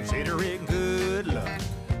me. I consider it good luck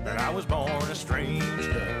that I was born a strange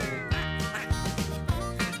duck.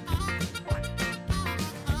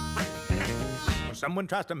 When someone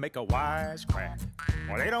tries to make a wise crack,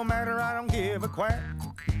 well, it don't matter, I don't give a quack.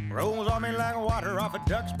 Rolls on me like water off a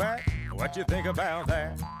duck's back. What you think about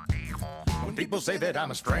that? When people say that I'm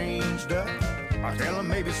a strange duck, I tell them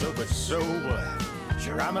maybe so, but so what?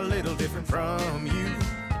 Sure, I'm a little different from you,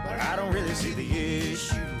 but I don't really see the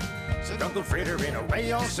issue. So don't go frittering away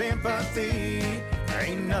your sympathy. There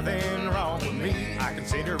ain't nothing wrong with me. I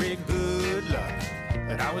consider it good luck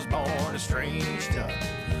that I was born a strange duck.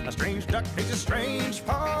 A strange duck is a strange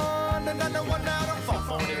pond, another one out of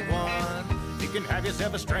 441. You can have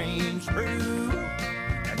yourself a strange brew,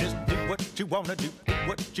 and just do what you wanna do, do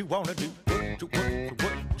what you wanna do,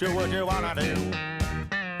 what you wanna do.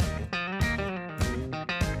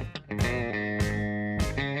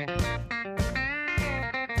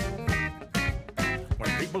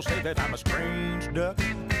 People say that I'm a strange duck,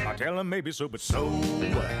 I tell them maybe so, but so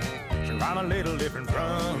what? Sure, I'm a little different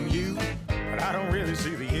from you, but I don't really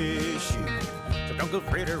see the issue. So don't go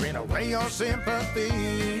frittering away your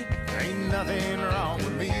sympathy. There ain't nothing wrong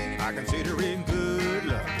with me. I consider it good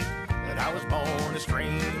luck that I was born a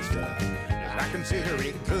strange duck. Yes, I consider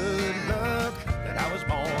it good luck that I was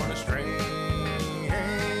born a strange duck.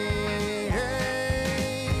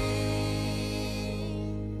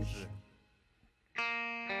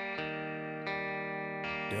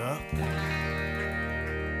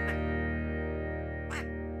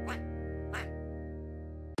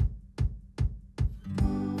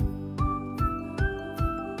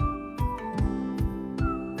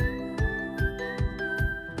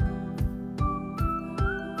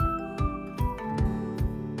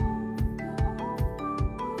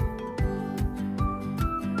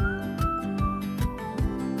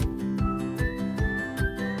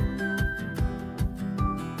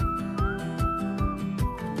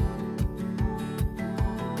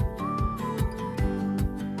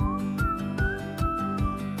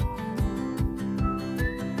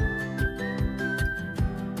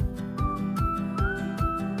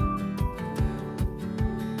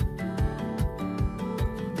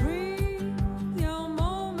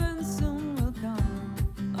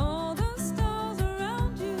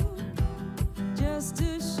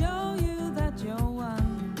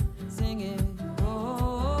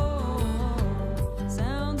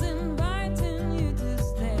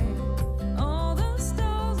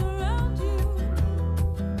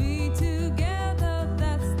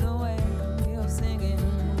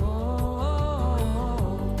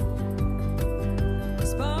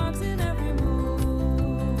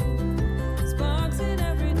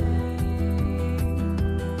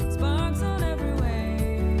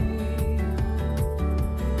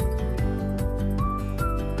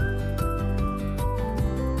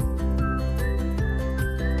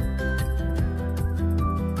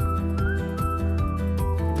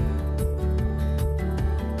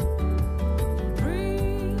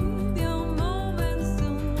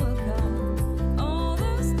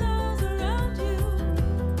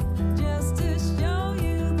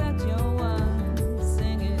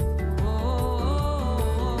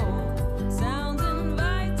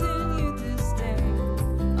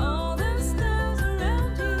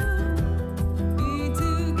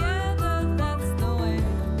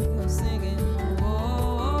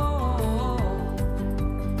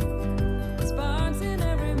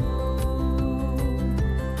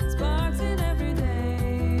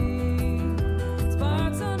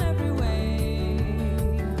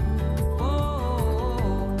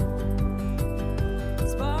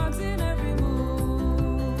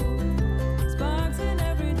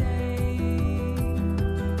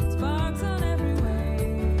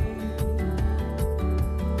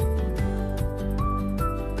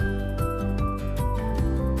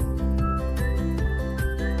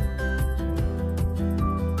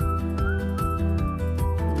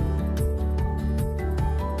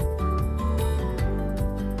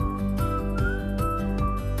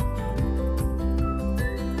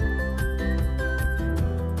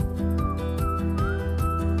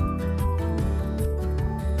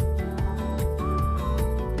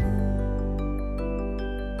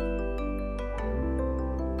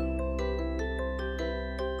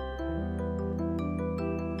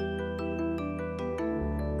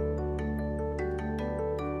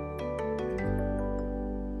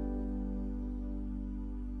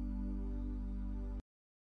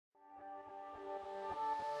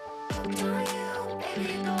 hooked on you,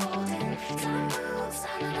 baby, you're golden. Time moves,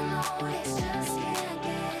 I never noticed, just can't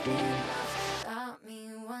get enough. Got me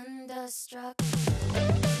wonderstruck.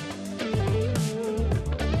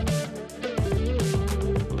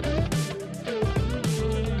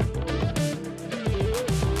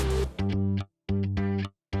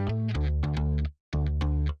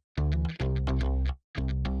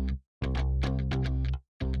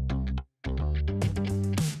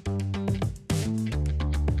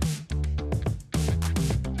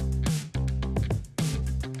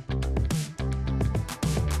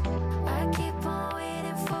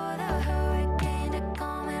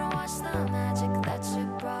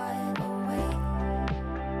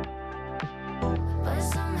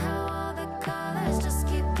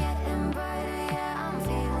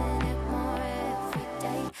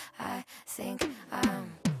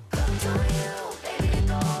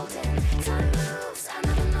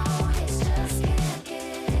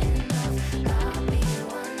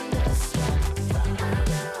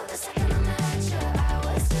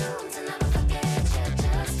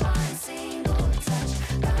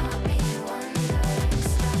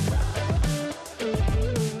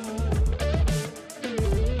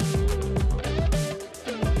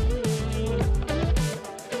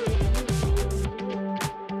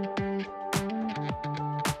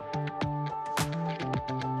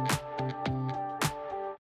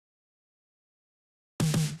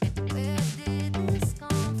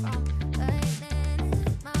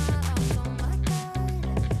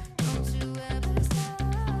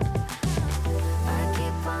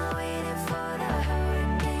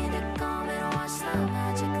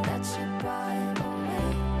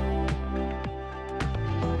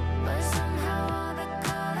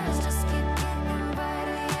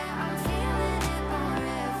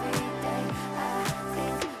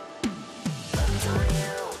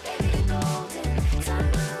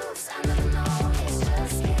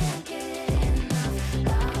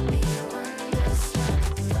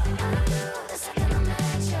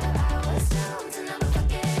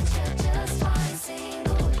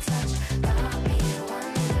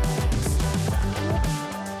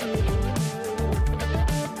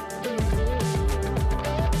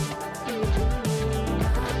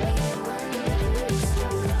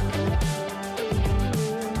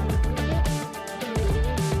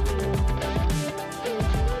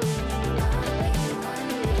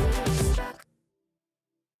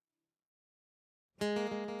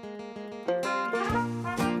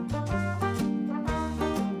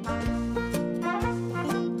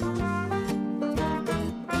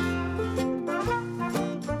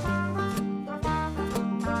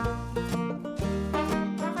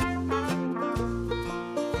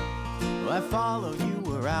 I follow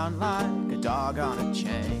you around like a dog on a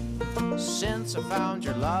chain. Since I found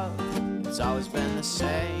your love, it's always been the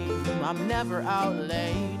same. I'm never out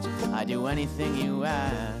late, I do anything you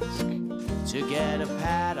ask to get a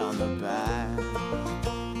pat on the back.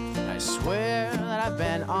 I swear that I've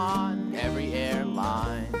been on every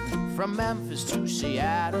airline, from Memphis to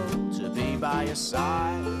Seattle, to be by your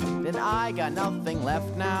side. And I got nothing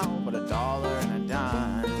left now but $1 and a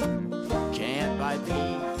dime. Can't buy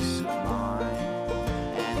peace of mind,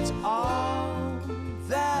 and it's all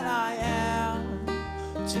that I am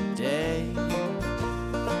today.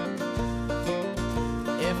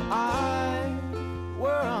 If I were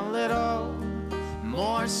a little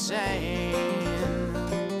more sane,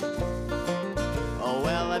 oh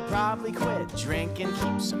well, I'd probably quit drinking,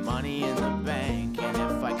 keep some money in the bank. And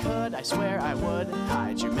if I could, I swear I would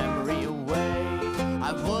hide your memory away.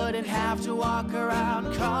 I wouldn't have to walk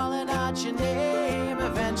around calling out your name.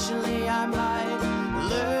 Eventually I might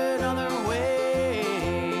learn other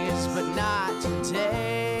ways, but not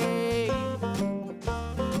today.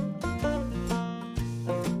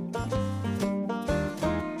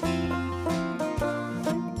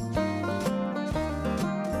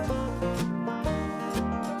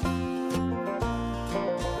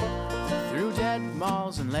 Through dead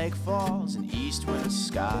malls and lake falls and east wind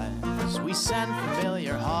skies, we send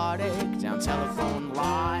familiar heartache down telephone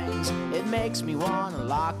lines. It makes me wanna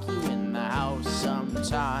lock you in the house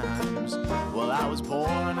sometimes. Well, I was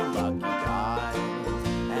born a lucky guy,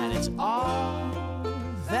 and it's all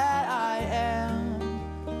that I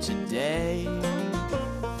am today.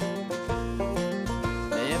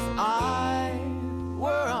 If I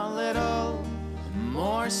were a little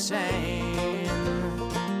more sane,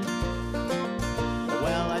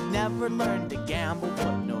 well, I'd never learned to gamble,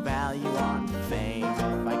 put no value on fame.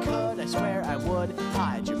 If I could, I swear I would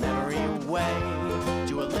hide your memory away.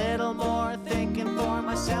 Do a little more thinking for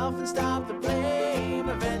myself and stop the blame.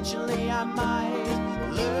 Eventually I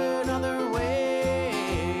might learn other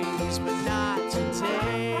ways,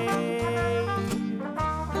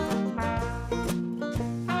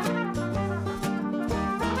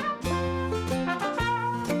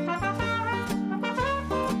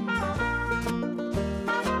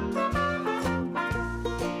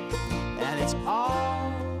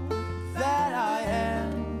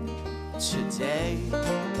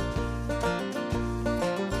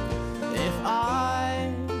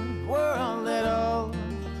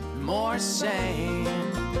 insane.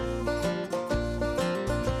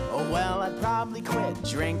 Oh well, I'd probably quit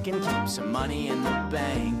drinking, keep some money in the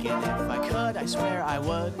bank. And if I could, I swear I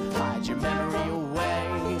would hide your memory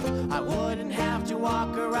away. I wouldn't have to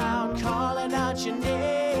walk around calling out your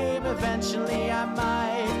name. Eventually I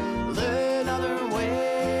might learn other ways,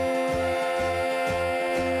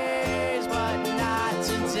 but not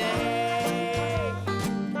today.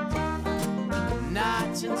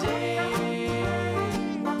 Not today.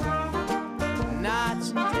 Not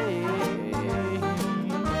today.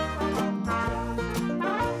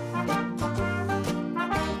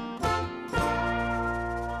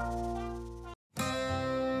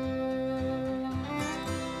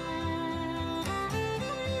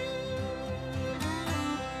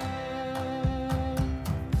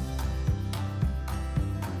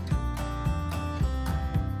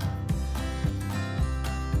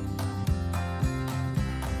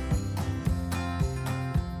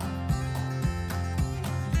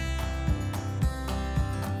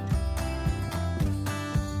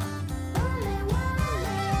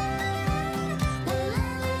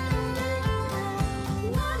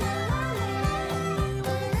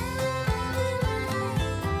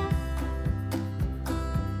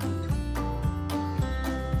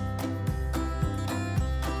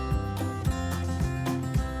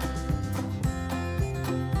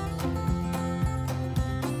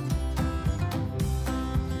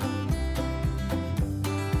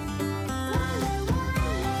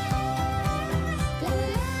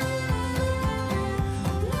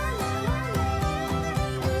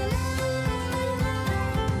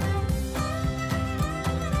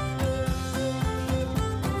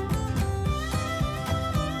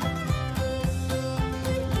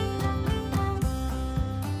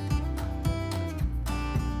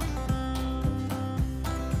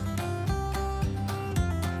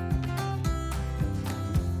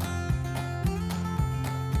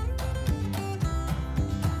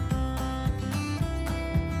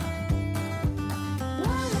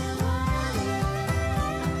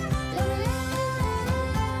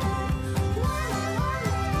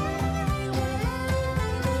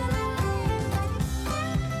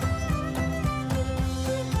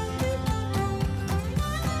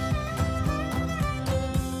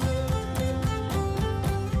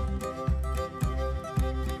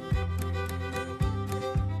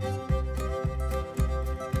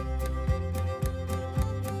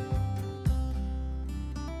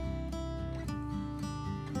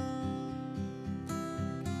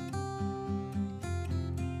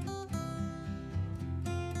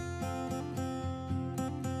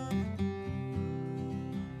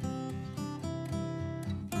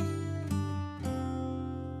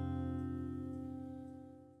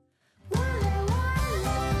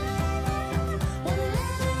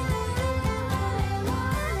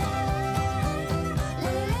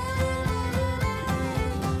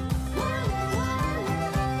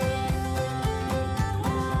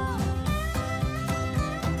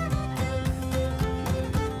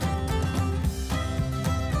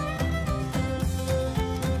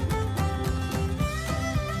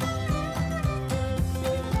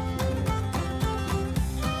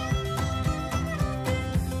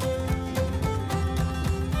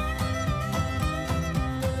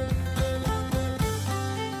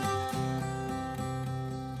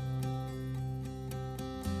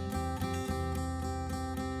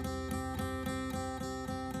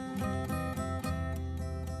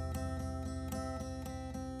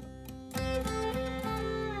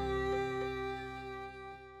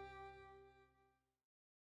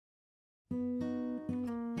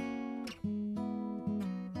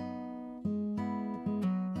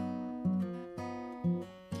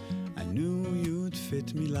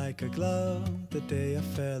 Fit me like a glove the day I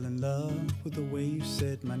fell in love with the way you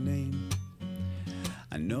said my name.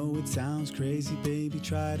 I know it sounds crazy, baby,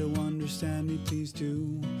 try to understand me, please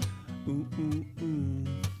do. Ooh, ooh, ooh.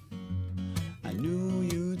 I knew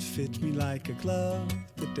you'd fit me like a glove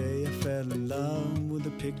the day I fell in love with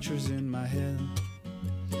the pictures in my head.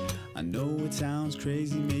 I know it sounds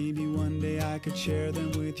crazy, maybe one day I could share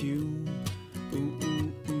them with you. Ooh,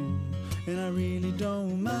 ooh, ooh. And I really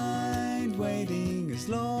don't mind waiting as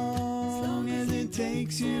long as it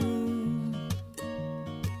takes you.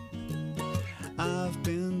 I've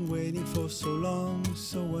been waiting for so long,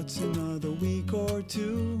 so what's another week or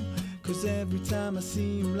two? 'Cause every time I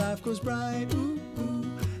see you, life goes bright. Ooh, ooh.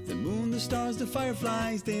 The moon, the stars, the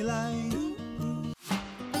fireflies, daylight.